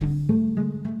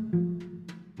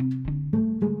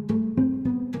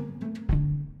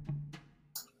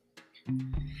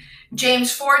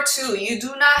James 4:2, you do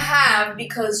not have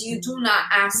because you do not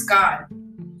ask God.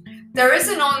 There is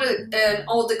an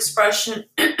old expression,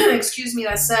 excuse me,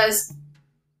 that says,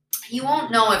 you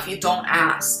won't know if you don't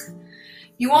ask.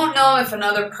 You won't know if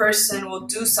another person will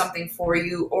do something for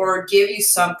you or give you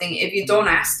something if you don't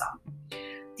ask them.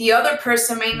 The other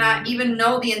person may not even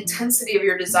know the intensity of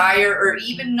your desire or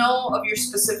even know of your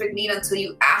specific need until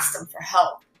you ask them for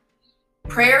help.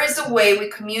 Prayer is the way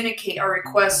we communicate our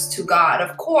requests to God.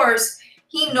 Of course,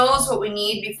 He knows what we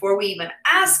need before we even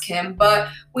ask Him, but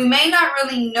we may not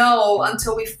really know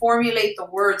until we formulate the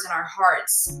words in our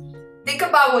hearts. Think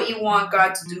about what you want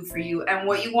God to do for you and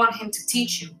what you want Him to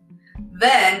teach you.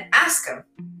 Then ask Him.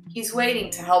 He's waiting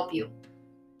to help you.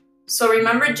 So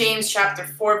remember James chapter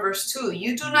 4, verse 2.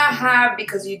 You do not have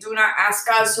because you do not ask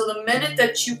God. So the minute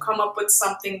that you come up with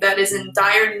something that is in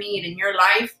dire need in your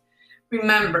life,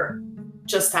 remember,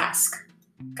 just ask.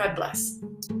 God bless.